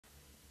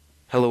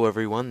Hello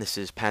everyone, this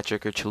is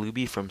Patrick or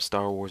Cholubi from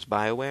Star Wars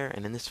BioWare,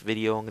 and in this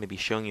video I'm going to be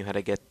showing you how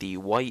to get the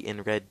white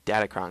and red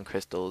Datacron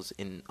crystals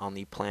on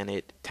the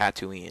planet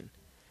Tatooine.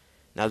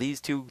 Now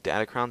these two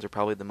Datacrons are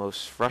probably the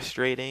most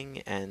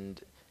frustrating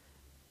and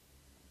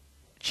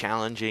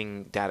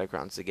challenging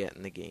Datacrons to get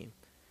in the game,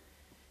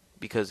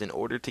 because in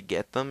order to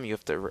get them you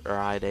have to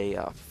ride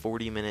a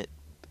 40-minute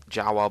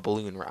Jawa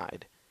balloon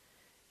ride,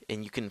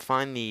 and you can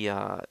find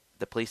the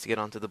place to get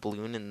onto the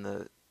balloon in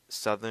the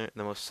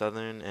most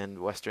southern and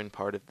western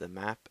part of the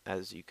map,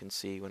 as you can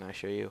see when I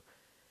show you.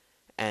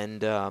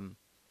 And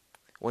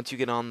once you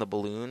get on the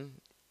balloon,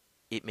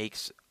 it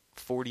makes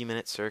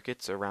 40-minute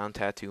circuits around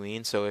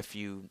Tatooine. So if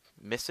you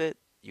miss it,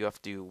 you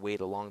have to wait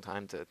a long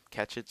time to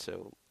catch it.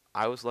 So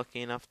I was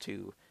lucky enough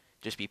to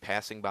just be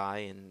passing by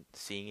and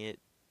seeing it.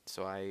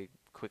 So I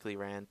quickly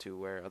ran to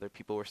where other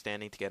people were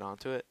standing to get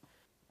onto it.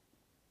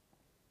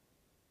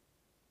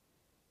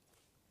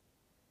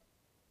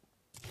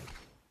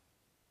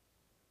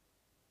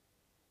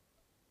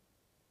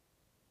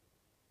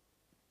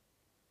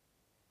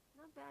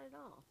 Not bad at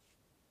all.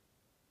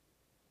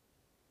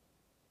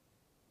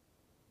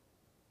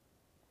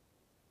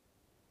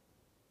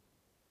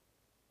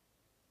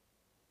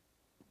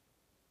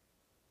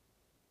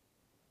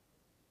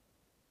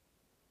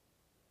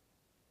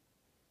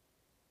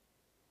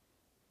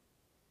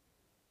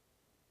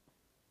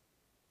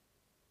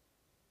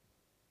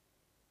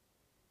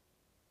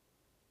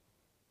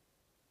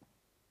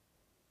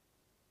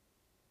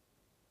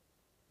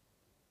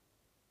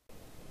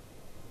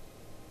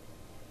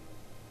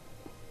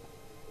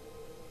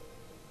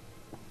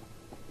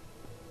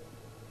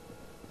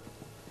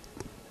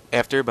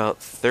 After about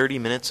 30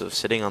 minutes of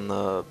sitting on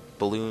the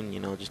balloon,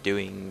 just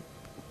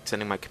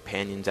sending my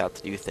companions out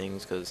to do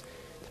things to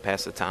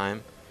pass the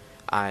time,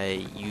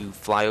 you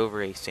fly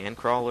over a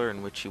Sandcrawler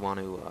in which you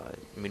want to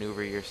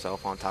maneuver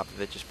yourself on top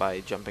of it just by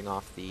jumping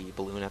off the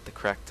balloon at the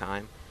correct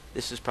time.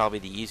 This is probably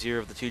the easier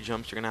of the two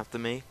jumps you're going to have to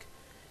make,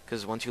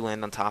 because once you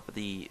land on top of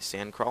the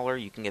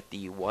Sandcrawler, you can get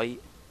the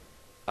white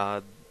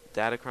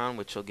Datacron,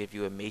 which will give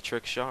you a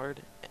Matrix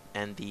shard,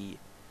 and the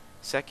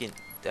second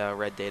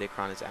red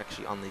Datacron is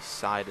actually on the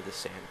side of the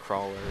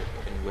Sandcrawler,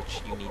 in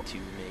which you need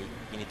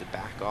to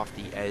back off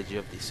the edge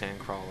of the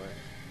Sandcrawler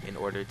in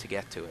order to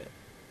get to it.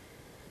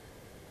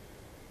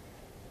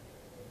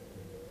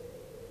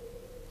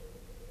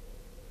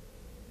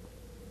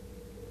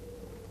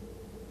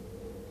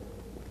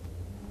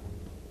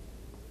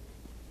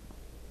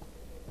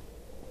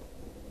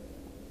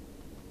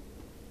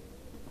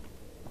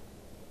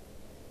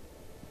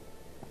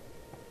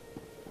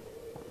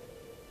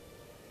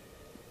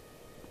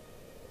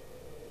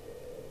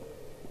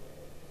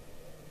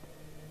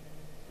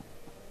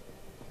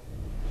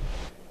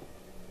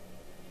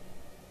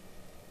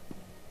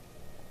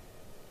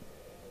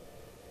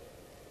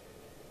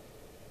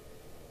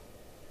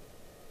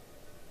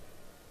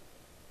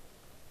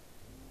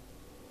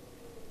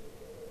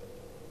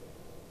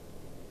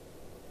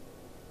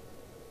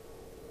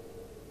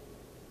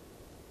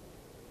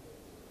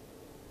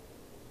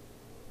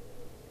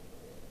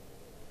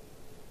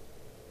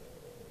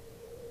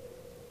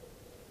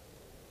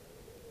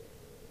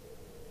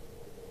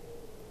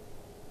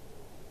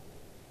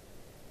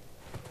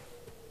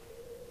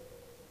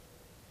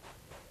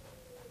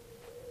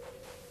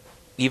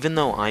 Even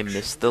though I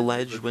missed the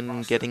ledge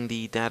when getting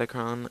the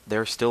Datacron,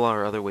 there still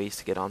are other ways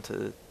to get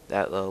onto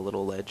that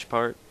little ledge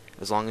part,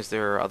 as long as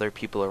there are other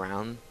people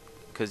around,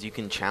 because you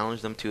can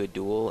challenge them to a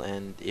duel,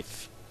 and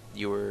if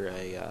you were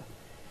a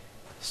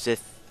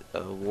Sith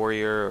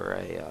warrior or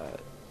a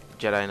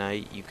Jedi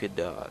Knight, you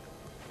could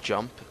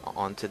jump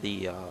onto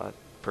the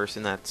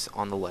person that's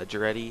on the ledge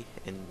already,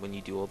 and when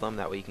you duel them,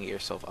 that way you can get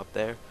yourself up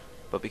there.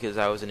 But because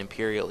I was an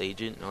Imperial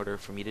agent, in order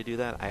for me to do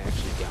that, I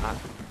actually got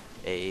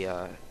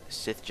a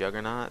Sith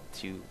Juggernaut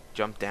to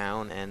jump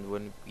down, and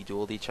when we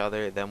dueled each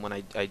other, then when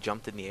I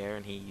jumped in the air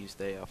and he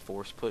used a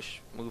force push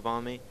move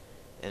on me,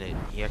 and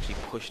he actually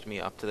pushed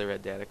me up to the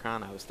red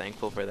Datacron. I was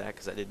thankful for that,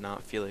 because I did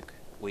not feel like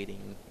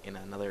waiting in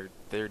another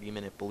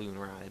 30-minute balloon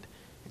ride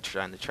and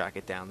trying to track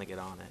it down to get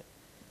on it.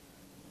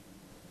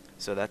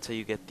 So that's how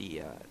you get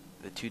the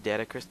two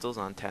data crystals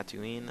on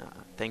Tatooine.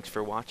 Thanks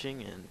for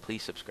watching, and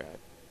please subscribe.